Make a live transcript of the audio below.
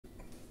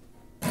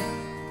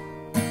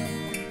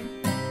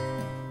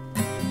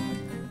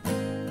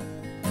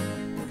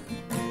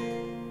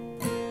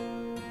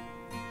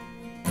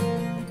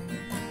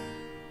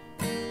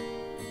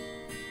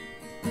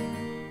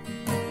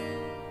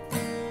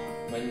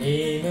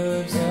He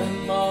moves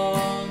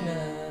among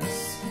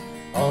us,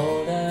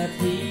 all that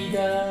He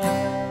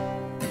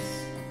does,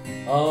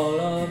 all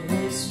of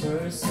His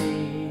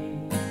mercy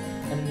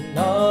and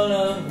all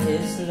of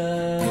His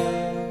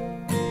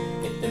love.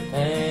 If the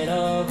pen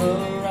of a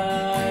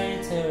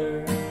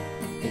writer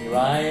could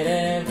write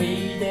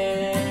every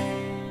day,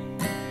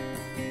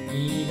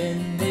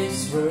 even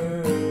this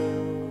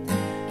world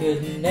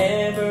could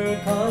never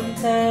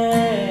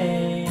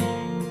contain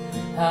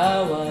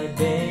how I've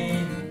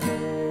been blessed.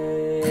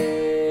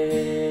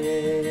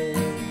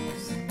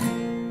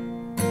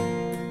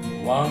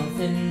 Warmth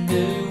in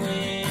the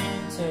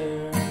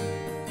winter,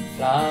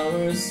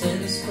 flowers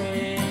in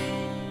spring,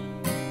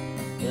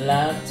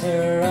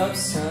 laughter of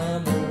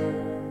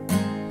summer,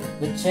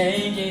 the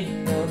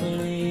changing of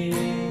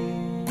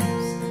leaves,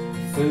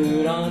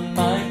 food on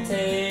my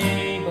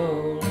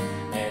table,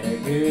 and a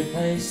good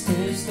place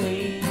to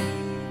sleep,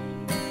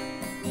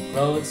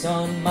 clothes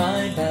on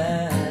my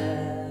back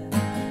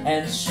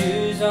and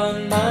shoes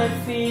on my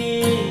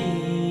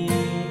feet.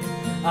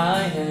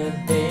 I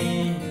have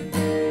been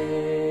blessed.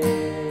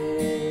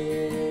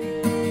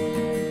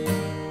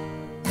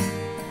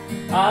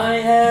 I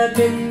have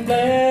been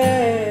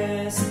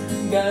blessed.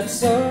 God's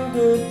so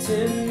good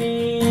to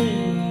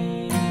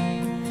me.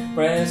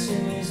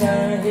 Precious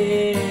are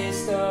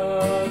His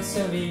thoughts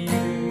of you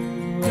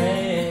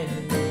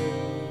and me.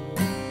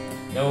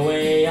 No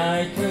way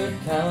I could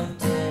count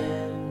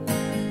them.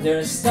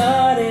 There's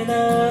not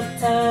enough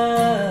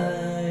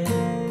time,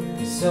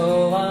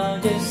 so I'll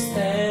just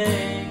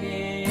thank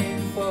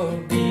Him for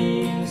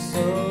being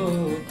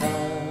so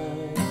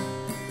kind.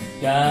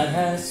 God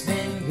has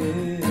been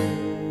good,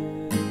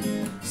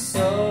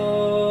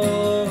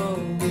 so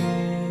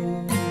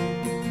good.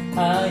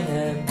 I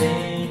have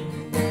been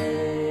blessed.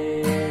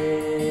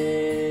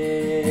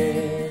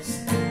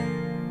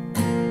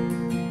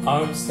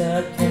 Arms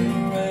that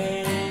can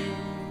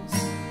raise,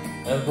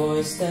 a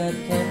voice that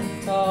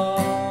can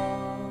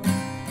talk,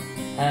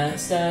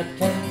 hands that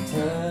can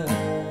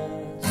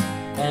touch,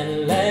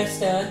 and legs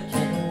that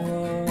can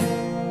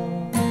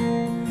walk,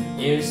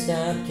 ears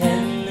that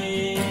can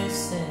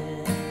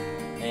listen,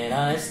 and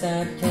eyes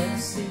that can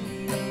see.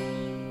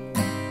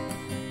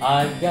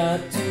 I've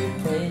got to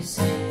praise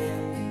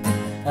Him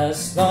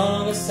as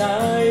long as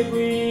I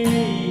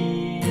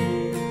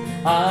breathe.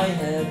 I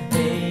have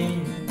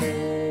been blessed.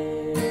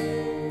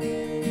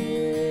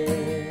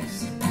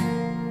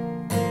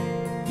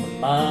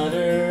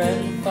 Mother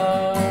and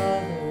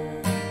father,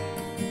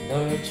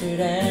 nurtured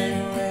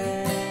and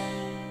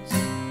raised,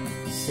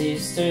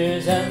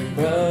 sisters and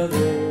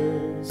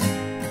brothers,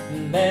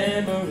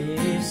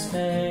 memories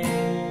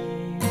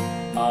made,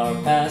 our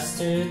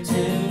pastor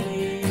to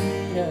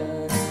lead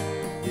us,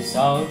 this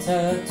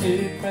altar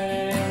to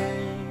pray,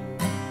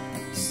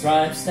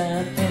 stripes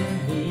that can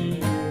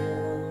heal,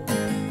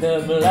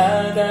 the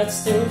blood that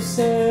still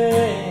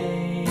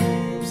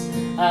saves.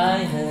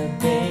 I have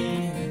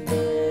been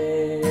blessed.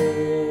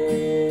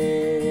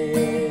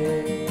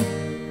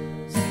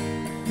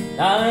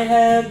 I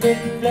have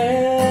been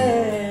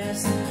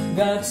blessed.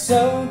 God's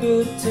so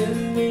good to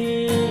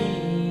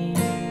me.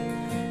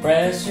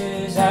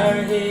 Precious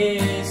are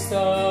His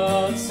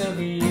thoughts of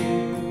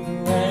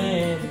you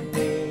and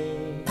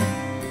me.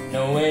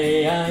 No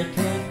way I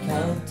could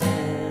count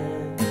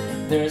them.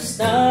 There's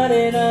not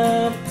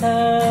enough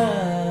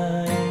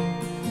time,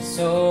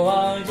 so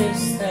I'll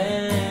just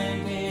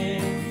thank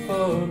Him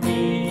for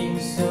being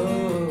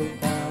so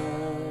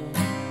kind.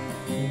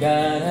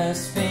 God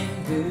has been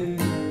good,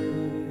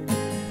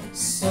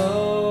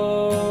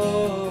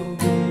 so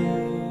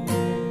good.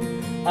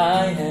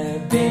 I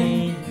have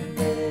been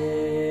blessed.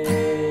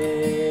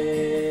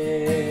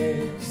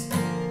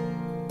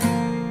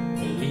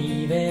 We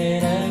live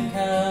in a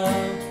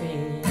country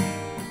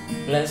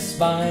blessed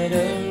by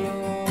the Lord.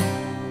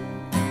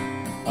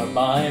 Our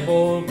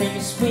Bible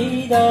brings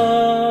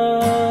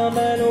freedom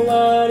and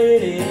what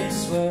it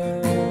is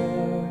worth.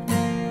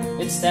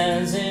 It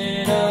stands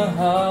in a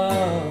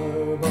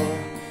harbor,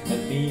 a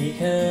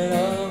beacon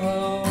of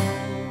hope.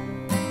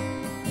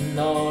 And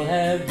all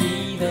have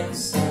given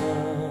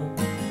some,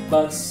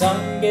 but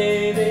some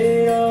gave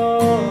it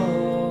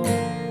all,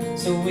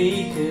 so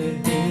we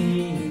could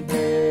be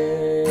blessed.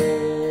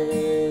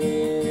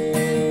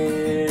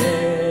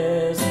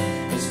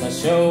 It's my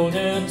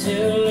shoulder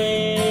to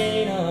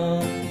lean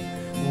on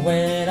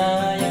when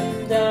I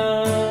am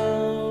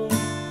down,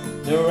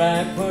 the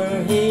rock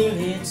where He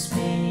leads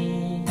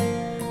me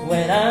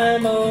when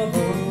I'm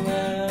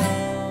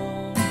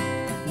overwhelmed,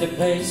 the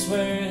place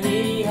where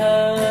He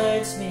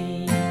hides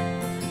me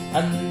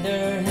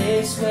under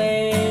His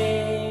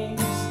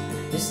wings.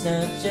 It's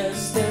not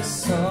just a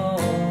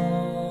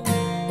song,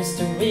 it's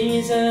the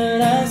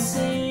reason I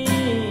sing.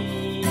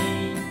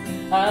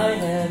 I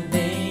have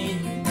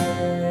been blessed.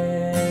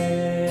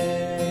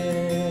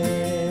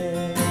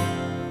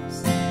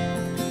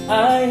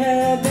 I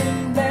have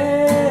been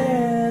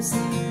blessed.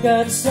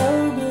 God's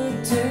so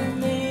good to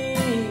me.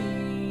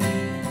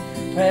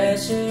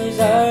 Precious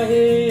are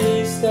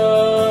His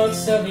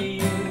thoughts of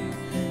you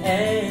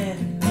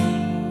and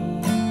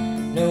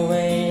me. No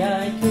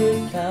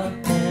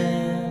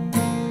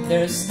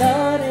there's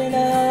not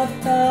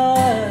enough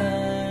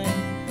time,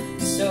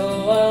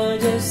 so I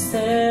just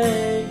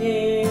thank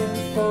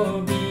Him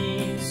for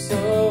being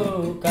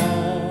so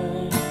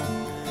kind.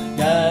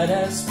 God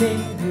has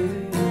been good.